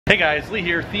Hey guys, Lee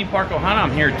here, Theme Park Ohana.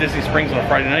 I'm here at Disney Springs on a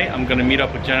Friday night. I'm gonna meet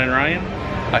up with Jen and Ryan.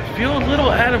 I feel a little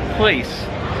out of place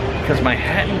because my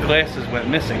hat and glasses went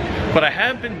missing. But I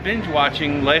have been binge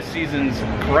watching last season's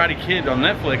Karate Kid on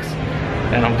Netflix,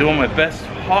 and I'm doing my best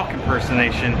Hawk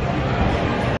impersonation.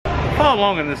 Follow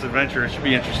along in this adventure, it should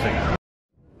be interesting.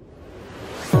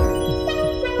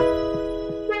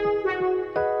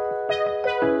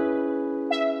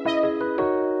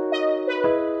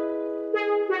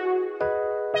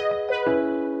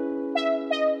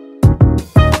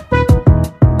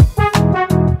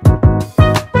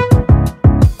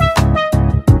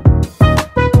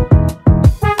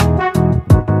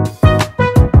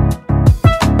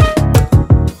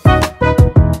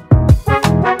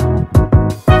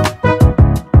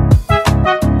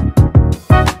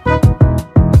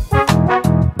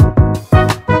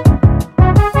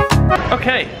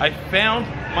 Okay, I found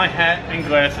my hat and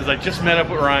glasses. I just met up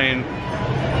with Ryan.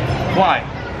 Why?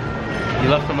 You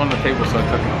left them on the table, so I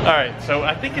took them. Alright, so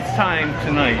I think it's time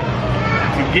tonight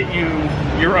to get you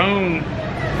your own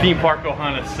Theme Park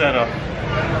Ohana setup.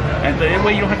 And that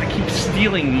way you don't have to keep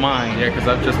stealing mine. Yeah, because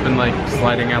I've just been like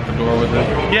sliding out the door with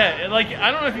it. Yeah, like, I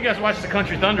don't know if you guys watched the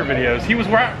Country Thunder videos. He was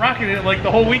rocking it like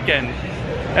the whole weekend.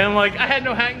 And like, I had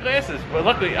no hat and glasses, but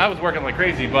luckily I was working like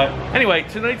crazy. But anyway,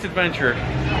 tonight's adventure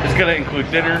is gonna include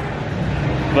dinner,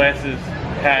 glasses,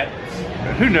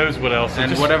 hats, who knows what else.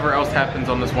 And whatever else happens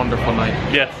on this wonderful night.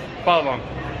 Yes, follow along.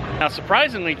 Now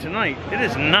surprisingly tonight, it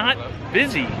is not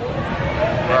busy.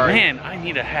 Man, I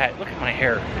need a hat. Look at my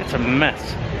hair, it's a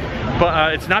mess.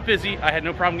 But it's not busy. I had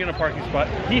no problem getting a parking spot.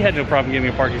 He had no problem getting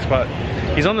a parking spot.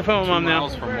 He's on the phone with Mom now. 2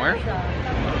 miles from where?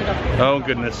 Oh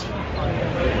goodness.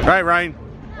 All right, Ryan.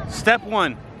 Step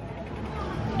 1,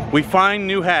 we find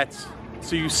new hats,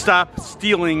 so you stop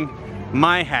stealing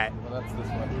my hat. Well, that's this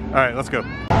way. All right, let's go.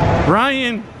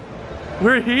 Ryan,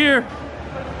 we're here.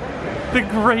 The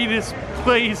greatest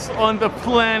place on the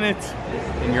planet.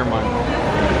 In your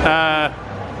mind.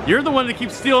 You're the one that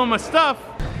keeps stealing my stuff.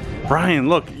 Ryan,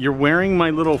 look, you're wearing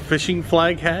my little fishing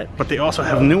flag hat, but they also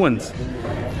have new ones.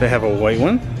 They have a white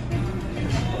one.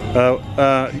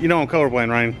 You know I'm colorblind,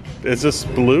 Ryan. Is this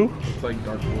blue? It's like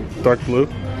dark blue. Dark blue.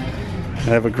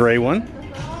 I have a gray one.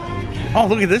 Oh,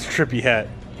 look at this trippy hat.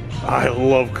 I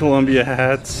love Columbia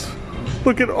hats.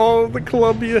 Look at all the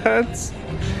Columbia hats.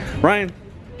 Ryan,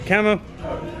 camo.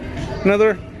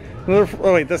 Another. Oh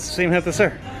wait, that's the same hat that's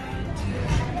there.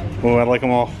 Oh, I like them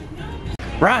all.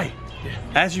 Right.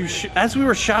 As we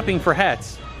were shopping for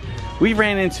hats, we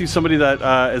ran into somebody that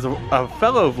is a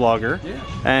fellow vlogger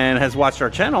and has watched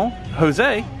our channel,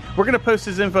 Jose. We're gonna post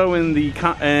his info in the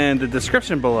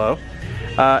description below.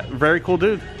 Very cool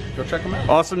dude. Go check him out.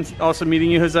 Awesome meeting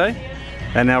you, Jose.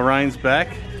 And now Ryan's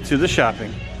back to the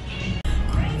shopping.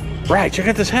 Right, check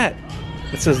out this hat.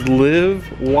 It says "Live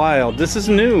Wild." This is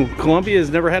new. Columbia has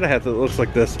never had a hat that looks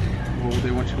like this. Well,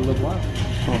 they want you to live wild.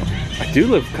 Oh, I do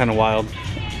live kind of wild.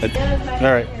 All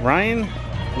right, Ryan.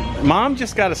 Mom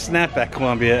just got a snapback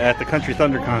Columbia at the Country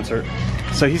Thunder concert,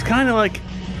 so he's kind of like,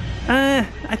 I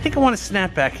think I want a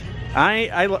snapback.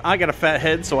 I got a fat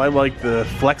head, so I like the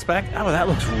flex back. Oh, that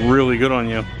looks really good on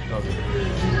you.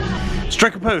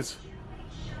 Strike a pose.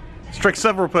 Strike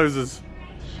several poses.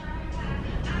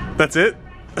 That's it.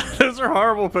 Those are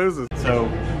horrible poses. So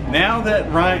now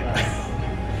that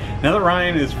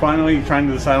Ryan is finally trying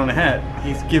to decide on a hat,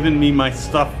 he's given me my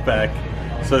stuff back.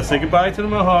 So say goodbye to the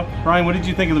mohawk. Ryan, what did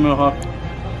you think of the mohawk?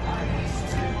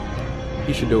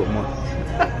 He should do it more.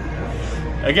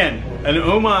 Again, an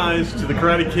homage to the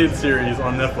Karate Kid series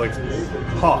on Netflix.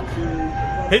 Hawk.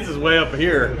 His is way up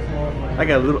here. I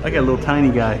got a little tiny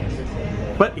guy.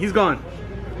 But he's gone.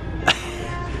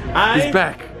 He's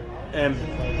back. And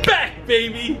back,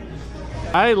 baby!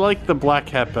 I like the black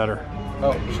hat better.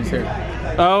 Oh, she's here.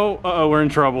 Oh, uh-oh, we're in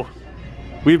trouble.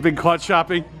 We've been caught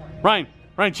shopping. Ryan,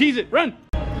 cheese it, run!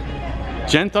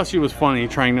 Jen thought she was funny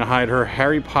trying to hide her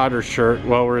Harry Potter shirt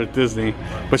while we're at Disney,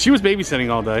 but she was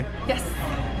babysitting all day. Yes.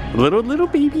 Little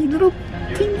baby, little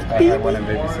teeny baby. I went and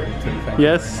babysitted too.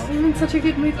 Yes. I'm in such a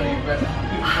good mood.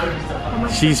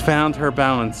 She's found her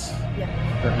balance.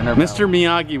 Yeah. Mr.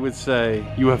 Miyagi would say,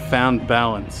 "You have found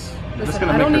balance." Listen,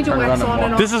 I don't need to wax on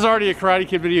and off. This is already a Karate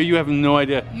Kid video. You have no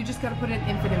idea. You just gotta put an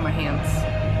infant in my hands.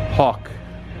 Hawk.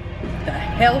 What the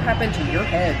hell happened to your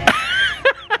head?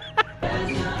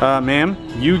 Ma'am,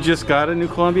 you just got a new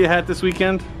Columbia hat this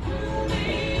weekend?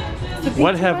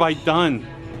 What have I done?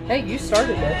 Hey, you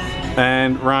started this.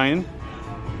 And Ryan,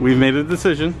 we've made a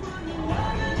decision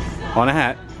on a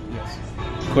hat. Yes.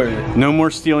 Clearly. No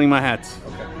more stealing my hats.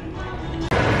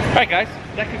 Okay. Alright guys,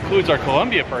 that concludes our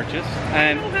Columbia purchase.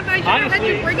 And I honestly,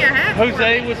 had you bring a hat for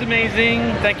Jose me. was amazing.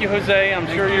 Thank you, Jose. I'm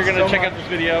sure you're gonna check out this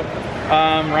video.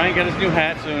 Ryan got his new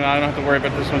hat, so I don't have to worry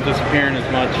about this one disappearing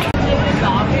as much.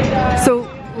 So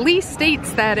Lee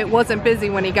states that it wasn't busy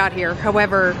when he got here.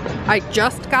 However, I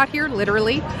just got here,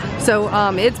 literally. So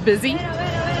it's busy.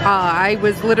 I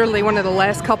was literally one of the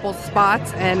last couple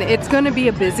spots, and it's gonna be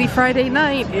a busy Friday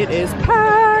night. It is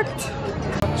packed.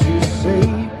 You say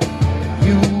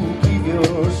you give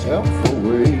yourself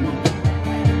away.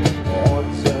 What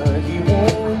he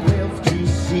won't live to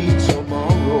see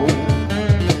tomorrow.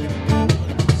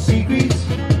 Secrets,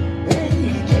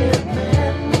 aged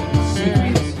man.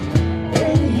 Secrets,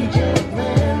 aged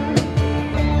man.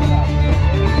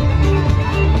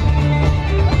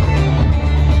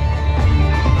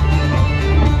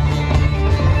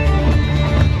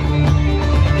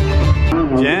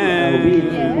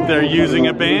 Jen, they're using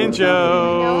a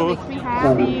banjo.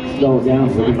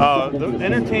 The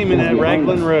entertainment at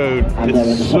Raglan Road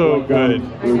is so good.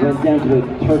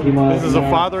 This is a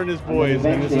father and his boys,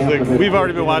 and this is we've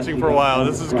already been watching for a while.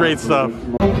 This is great stuff.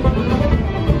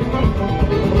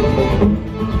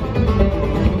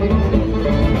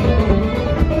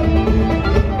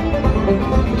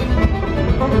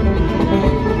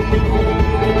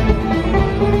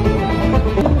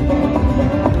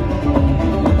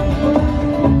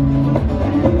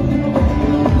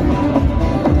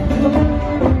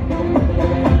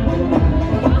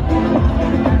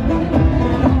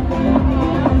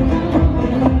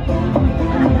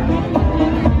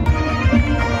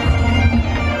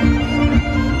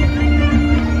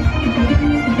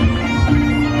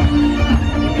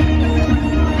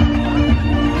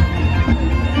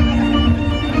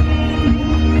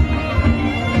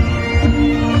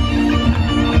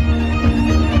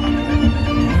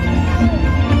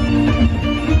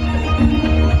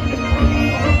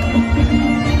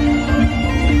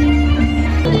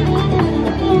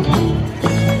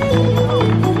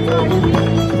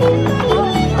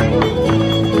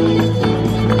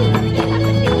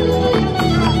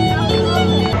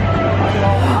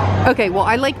 Okay, well,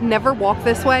 I like never walk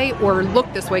this way or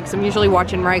look this way because I'm usually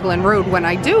watching Raglan Road when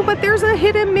I do, but there's a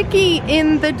hidden Mickey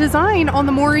in the design on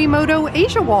the Morimoto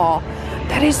Asia wall.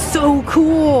 That is so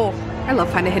cool. I love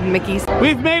finding hidden Mickeys.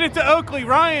 We've made it to Oakley,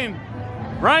 Ryan.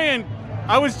 Ryan,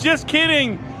 I was just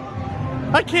kidding.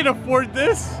 I can't afford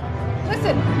this.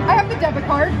 Listen, I have the debit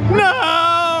card.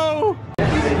 No!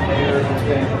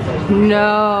 No.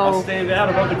 I'll stand out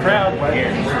above the crowd.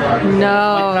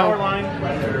 No. Like power line.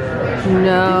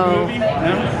 No. Movie?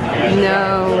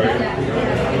 No.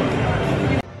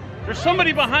 There's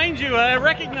somebody behind you I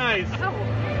recognize.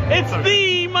 It's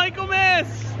the Michael Mass.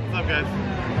 What's up, guys?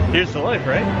 Here's the life,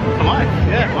 right? The life.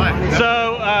 Yeah. Life.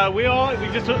 So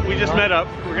we just met up.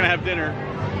 We're gonna have dinner.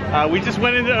 We just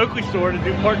went into the Oakley store to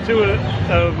do part 2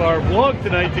 of our vlog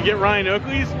tonight to get Ryan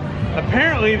Oakley's.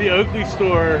 Apparently, the Oakley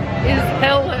store Is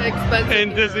hella expensive.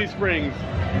 in Disney Springs.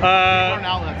 These aren't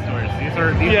outlet stores. These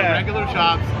are regular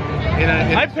shops.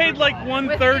 I paid like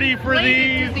 $130 for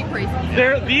these.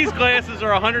 These glasses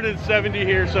are $170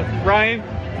 here. So Ryan,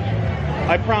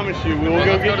 I promise you, we will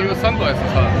go get you the sunglasses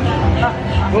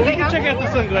hut. Well, we can check out the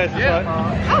sunglasses hut.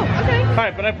 Oh, okay. All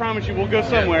right, but I promise you, we'll go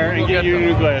somewhere and get you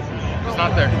new glasses. It's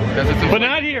not there. But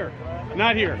not here.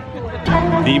 Not here.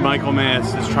 The Michael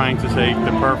Mass is trying to take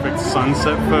the perfect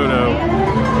sunset photo.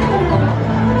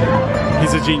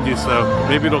 He's a genius, though.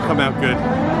 Maybe it'll come out good.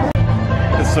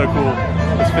 It's so cool.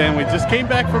 This family just came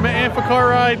back from an Amphicar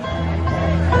ride.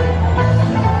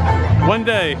 One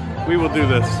day, we will do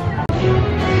this.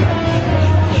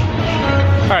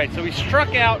 All right, so we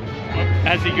struck out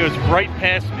as he goes right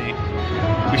past me.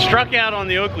 We struck out on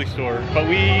the Oakley store, but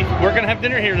we're gonna have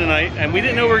dinner here tonight, and we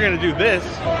didn't know we were gonna do this.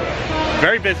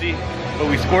 Very busy, but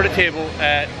we scored a table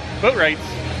at Boatwright's.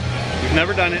 We've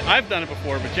never done it. I've done it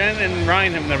before, but Jen and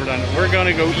Ryan have never done it. We're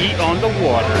gonna go eat on the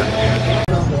water.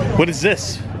 What is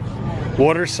this?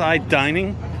 Waterside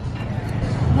dining?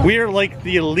 We are like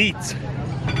the elite.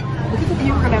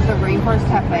 You were gonna have the Rainforest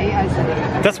Cafe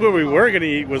as That's where we were gonna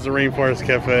eat, was the Rainforest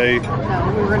Cafe.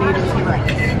 no, we were gonna eat a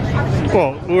T-Rex.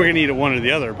 Well, we were gonna eat at one or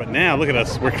the other, but now look at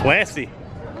us, we're classy.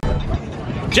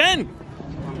 Jen!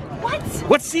 What?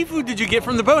 What seafood did you get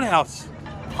from the Boathouse?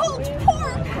 Pulled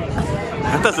pork.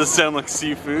 That doesn't sound like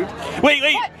seafood. Wait,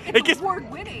 What? It's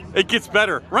award-winning. It gets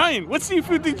better. Ryan, what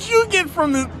seafood did you get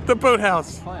from the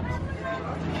Boathouse?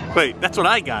 Clams. Wait, that's what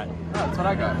I got. That's what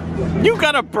I got. You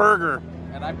got a burger.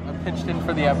 And I pitched in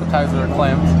for the appetizer of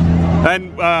clams.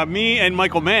 And me and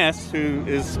Michael Mass, who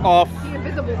is off. The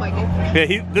invisible Michael.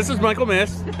 Yeah, this is Michael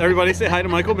Mass. Everybody say hi to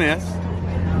Michael Mass.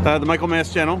 The Michael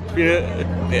Mass channel.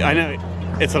 Yeah, I know.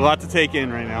 It's a lot to take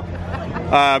in right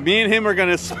now. Me and him are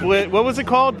gonna split, what was it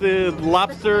called? The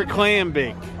lobster clam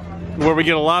bake, where we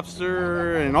get a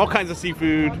lobster and all kinds of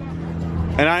seafood.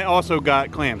 And I also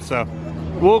got clams, so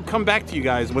we'll come back to you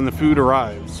guys when the food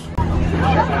arrives.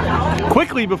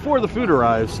 Quickly before the food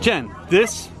arrives, Jen,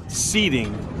 this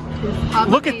seating,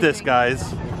 look at this,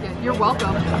 guys. Yeah, you're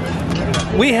welcome.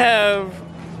 We have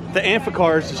the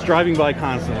amphicars just driving by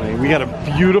constantly. We got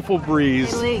a beautiful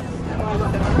breeze. Lee,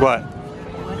 What?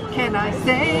 what can I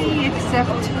say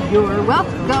except you're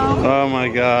welcome? Oh my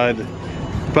God.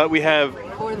 But we have,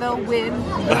 For the wind,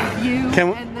 the view, Can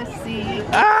we- and the sea.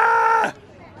 ah!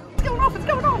 It's going off, it's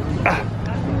going off.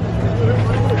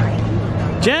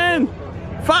 Jen,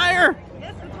 fire!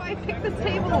 Yes, that's why I picked this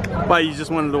table. Why, you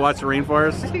just wanted to watch the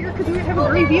rainforest? I figured because we would have a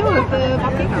great view of the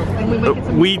volcano. And we might get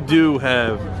some We do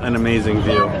have an amazing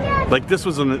view. Like, this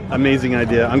was an amazing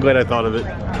idea. I'm glad I thought of it.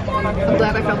 I'm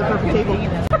glad I found the perfect table.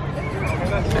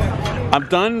 I'm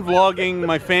done vlogging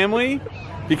my family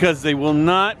because they will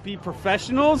not be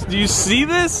professionals. Do you see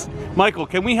this? Michael,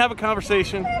 can we have a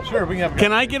conversation? Sure, we can have.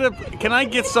 Can I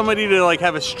get somebody to like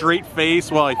have a straight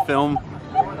face while I film?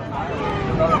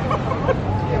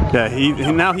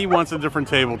 Yeah, now he wants a different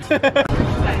table.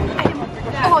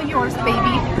 All yours,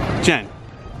 baby. Jen,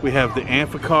 we have the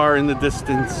amphicar in the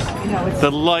distance. know, it's-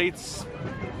 The lights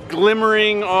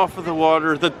glimmering off of the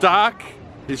water. The dock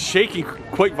is shaking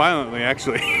quite violently,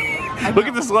 actually. Look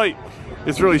at this light.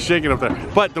 It's really shaking up there.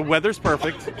 But the weather's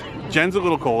perfect. Jen's a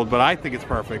little cold, but I think it's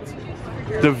perfect.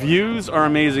 The views are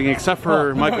amazing, except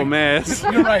for Michael Mass.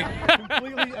 You're right.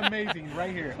 Completely amazing,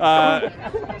 right here.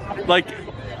 Like,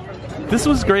 this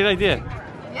was a great idea.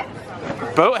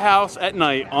 Boathouse at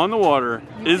night on the water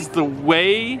is the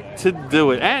way to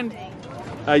do it. And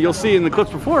you'll see in the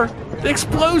clips before, the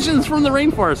explosions from the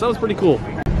rainforest. That was pretty cool.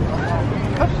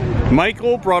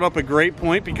 Michael brought up a great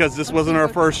point because this wasn't our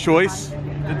first choice.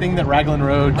 The thing that Raglan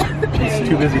Road is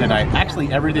too busy tonight.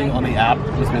 Actually, everything on the app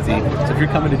was busy. So if you're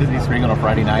coming to Disney Springs on a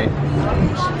Friday night,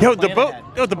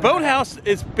 The boathouse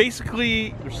is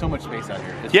basically, there's so much space out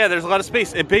here. yeah, there's a lot of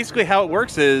space. And basically how it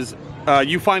works is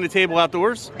you find a table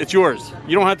outdoors, it's yours.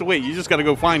 You don't have to wait. You just got to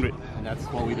go find it. And that's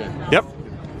what we did. Yep.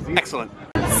 Excellent.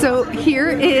 So here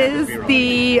is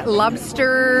the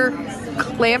lobster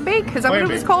clam bake. Is that what it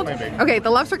was called? Clam bake. Okay, the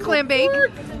lobster clam bake.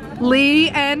 Lee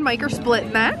and Mike are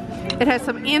splitting that. It has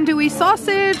some andouille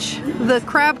sausage, the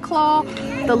crab claw,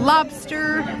 the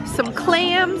lobster, some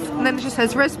clams, and then it just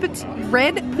has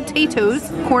red potatoes,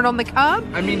 corn on the cob.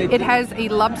 I mean, it has a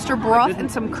lobster broth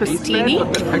and some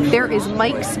crostini. There is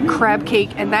Mike's crab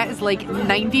cake, and that is like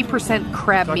 90%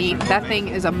 crab meat. That thing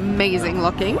is amazing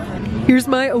looking. Here's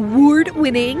my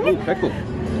award-winning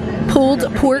pulled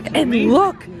pork, and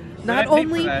look! Not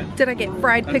only did I get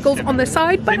fried pickles on the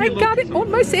side, but I got it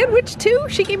on my sandwich too.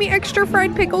 She gave me extra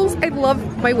fried pickles. I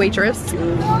love my waitress.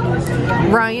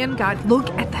 Ryan got, look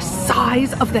at the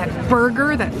size of that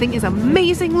burger. That thing is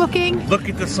amazing looking. Look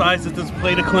at the size of this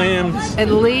plate of clams.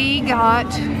 And Lee got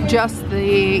just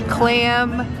the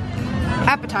clam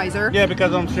appetizer. Yeah,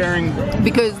 because I'm sharing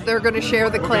Because they're going to share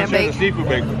the clam bake. seafood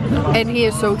bake. And he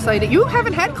is so excited. You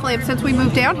haven't had clams since we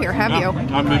moved down here, have you?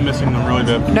 I've been missing them really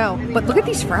bad. No, but look at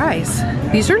these fries.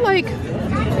 These are like,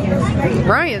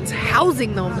 Ryan's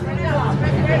housing them.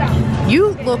 You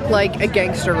look like a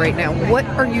gangster right now. What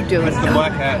are you doing? The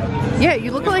black hat. Yeah,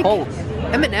 you look like cold.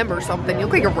 Eminem or something. You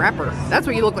look like a rapper. That's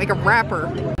what you look like, a rapper.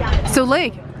 So Lee,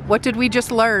 what did we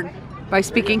just learn by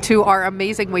speaking to our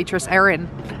amazing waitress, Erin?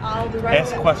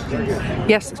 Ask questions.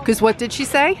 Yes, because what did she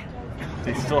say?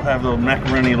 They still have the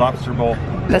macaroni lobster bowl.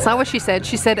 That's not what she said.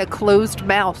 She said a closed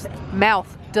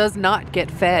mouth does not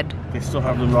get fed. They still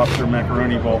have the lobster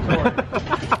macaroni bowl.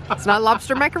 It's not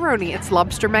lobster macaroni, it's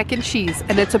lobster mac and cheese.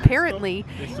 And it's apparently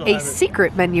a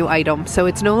secret menu item. So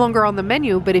it's no longer on the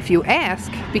menu, but if you ask,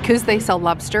 because they sell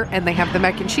lobster and they have the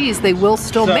mac and cheese, they will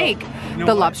still make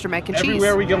the lobster mac and cheese.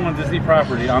 Everywhere we go on Disney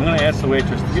property, I'm going to ask the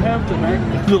waitress, do you have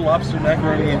the lobster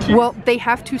macaroni and cheese? Well, they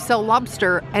have to sell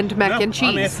lobster and mac and cheese.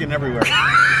 I'm asking everywhere.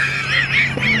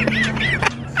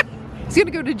 He's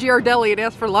gonna go to Ghirardelli and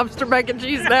ask for lobster mac and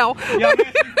cheese now. Yeah, I'm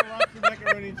asking for lobster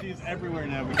macaroni and cheese everywhere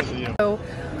now because of you. So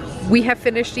we have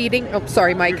finished eating. Oh,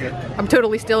 sorry, Mike. I'm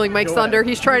totally stealing Mike's thunder.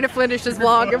 He's trying to finish his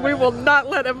vlog and we will not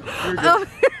let him.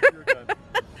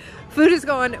 Food is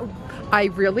gone. I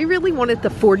really, really wanted the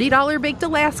 $40 baked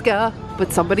Alaska,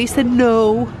 but somebody said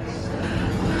no.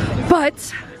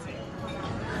 But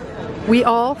we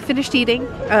all finished eating.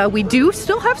 We do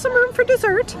still have some room for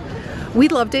dessert. We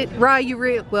loved it.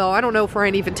 Rye, well, I don't know if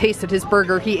Ryan even tasted his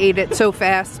burger. He ate it so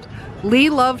fast. Lee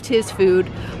loved his food.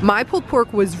 My pulled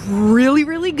pork was really,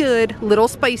 really good. Little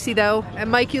spicy though. And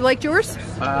Mike, you liked yours?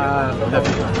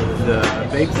 The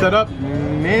bake setup,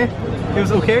 meh. It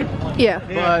was okay. Yeah.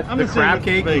 But the crab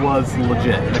cake was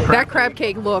legit. That crab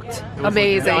cake looked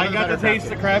amazing. I got to taste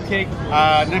the crab cake.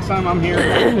 Next time I'm here,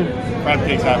 crab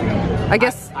cake's happening. I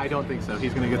guess. I don't think so.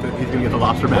 He's gonna get the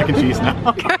lobster mac and cheese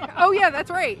now. Oh yeah,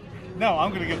 that's right. No,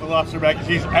 I'm gonna get the lobster mac and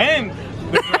cheese and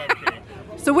the crab cake.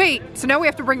 So wait, so now we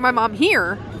have to bring my mom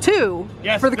here too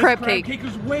for the crab cake. Crab cake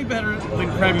is way better than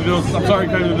Krabby Bill's. I'm sorry,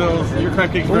 Krabby Bill's. Your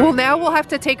crab cake's better. Well, now we'll have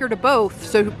to take her to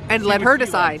both, and let her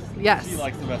decide. Yes. She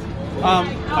likes the best.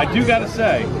 I do gotta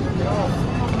say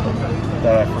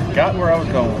that I forgot where I was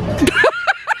going with that.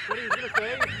 What he was gonna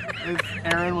say is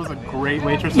Erin was a great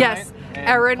waitress. Yes, tonight,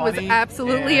 Erin was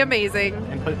absolutely amazing.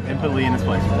 And put Lee in his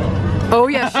place. Oh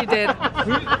yes, she did.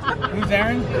 Who's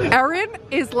Erin? Erin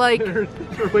is like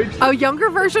a younger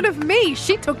version of me.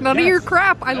 She took none of your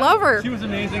crap. I love her. She was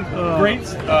amazing. Great.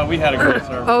 We had a great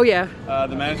service. Oh yeah.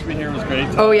 The management here was great.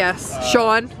 Oh yes.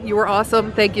 Sean, you were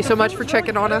awesome. Thank you so much for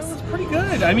checking on us. It's pretty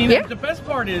good. I mean, the best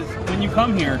part is when you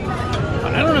come here,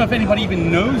 I don't know if anybody even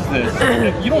knows this.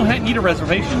 You don't need a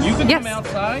reservation. You can come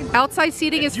outside. Outside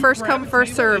seating is first come,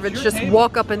 first serve. It's just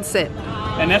walk up and sit.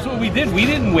 And that's what we did. We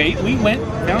didn't wait. We went,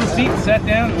 found a seat, sat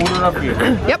down, ordered our food.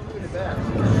 Yep.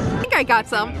 I think I got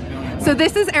some. So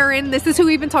this is Erin. This is who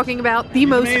we've been talking about. The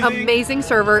most amazing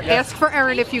server. Yes. Ask for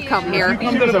Erin if you come here. If you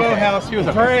come to the Boathouse,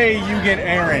 pray you get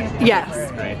Erin. Yes.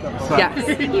 Yes.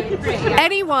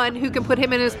 Anyone who can put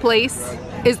him in his place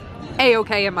is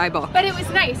A-okay in my book. But it was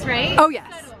nice, right? Oh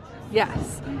yes.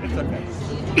 Yes. It's okay.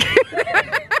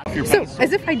 So,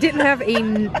 as if I didn't have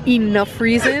enough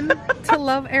reason to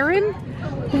love Erin,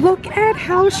 look at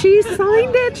how she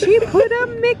signed it. She put a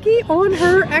Mickey on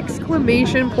her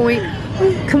exclamation point.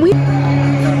 Can we?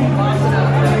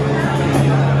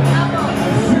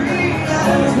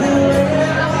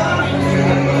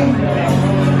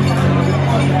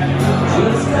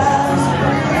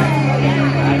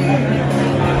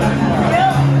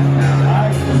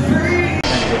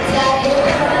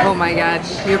 Oh my god,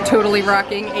 you're totally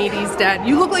rocking 80s dad.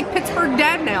 You look like Pittsburgh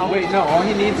dad now. Wait, no, all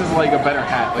he needs is like a better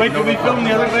hat. Like, Wait, can we film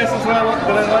the other glasses that I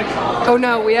like? Oh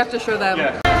no, we have to show them.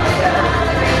 Yeah.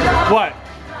 What?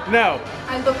 No.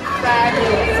 I look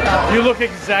fabulous. You look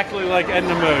exactly like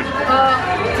Edna Mode.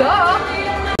 Duh.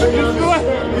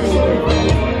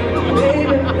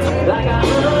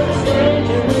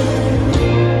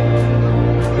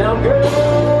 Now,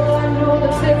 girl, I know the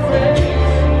difference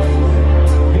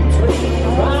between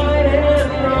right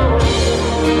and wrong.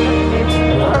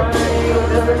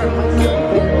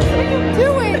 Do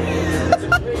it.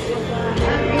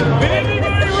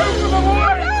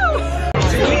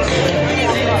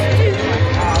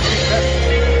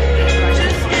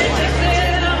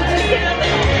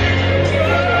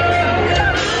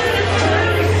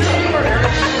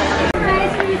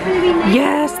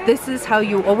 Yes, this is how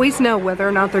you always know whether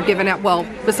or not they're giving out, well,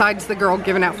 besides the girl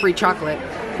giving out free chocolate,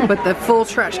 but the full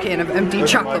trash can of empty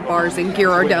chocolate bars in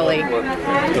Ghirardelli.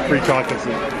 The free chocolates.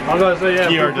 I'm gonna say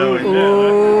Ghirardelli.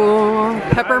 Ooh,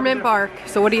 peppermint bark.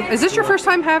 So what do you, is this your first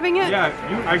time having it? Yeah,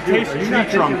 I taste tree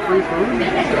trunk.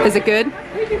 Is it good?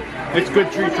 It's good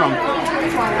tree trunk.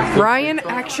 Ryan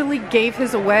actually gave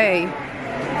his away.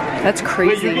 That's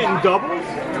crazy. Wait, you're getting doubles?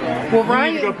 Well, You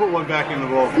Ryan. need to go put one back in the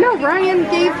bowl. No, Ryan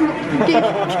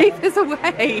gave his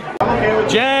away.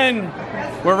 Jen,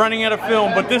 we're running out of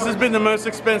film, but this has been the most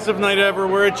expensive night ever.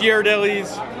 We're at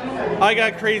Ghirardelli's. I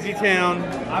got Crazy Town.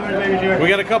 We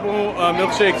got a couple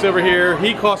milkshakes over here.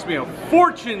 He cost me a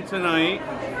fortune tonight.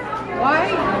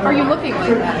 Why are you looking like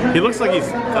that? He looks like he's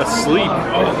asleep.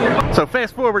 So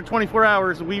fast forward 24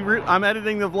 hours. I'm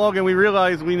editing the vlog and we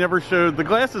realized we never showed the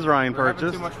glasses Ryan We're having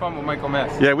purchased. too much fun with Michael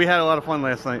Mess. Yeah, we had a lot of fun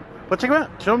last night. But check them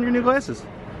out. Show them your new glasses.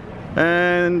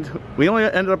 And we only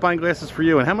ended up buying glasses for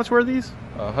you. And how much were these?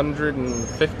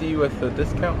 150 with the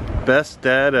discount. Best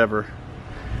dad ever.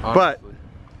 Honestly. But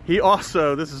he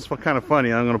also, this is kind of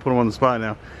funny. I'm going to put him on the spot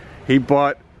now.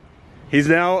 He's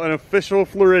now an official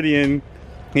Floridian.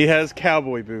 He has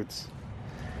cowboy boots.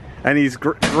 And he's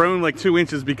grown like 2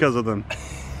 inches because of them.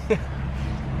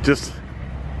 Just,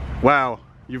 wow,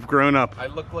 you've grown up. I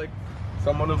look like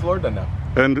someone in Florida now.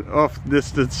 And off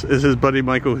distance is his buddy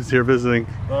Michael who's here visiting.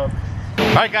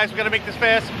 Alright guys, we gotta make this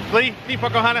fast. Lee, Theme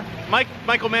Park Ohana, Mike,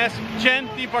 Michael Mass, Jen,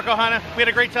 Theme Park Ohana. We had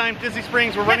a great time, Disney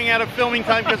Springs. We're running out of filming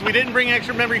time because we didn't bring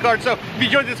extra memory cards. So if you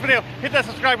enjoyed this video, hit that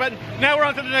subscribe button. Now we're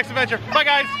on to the next adventure. Bye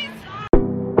guys!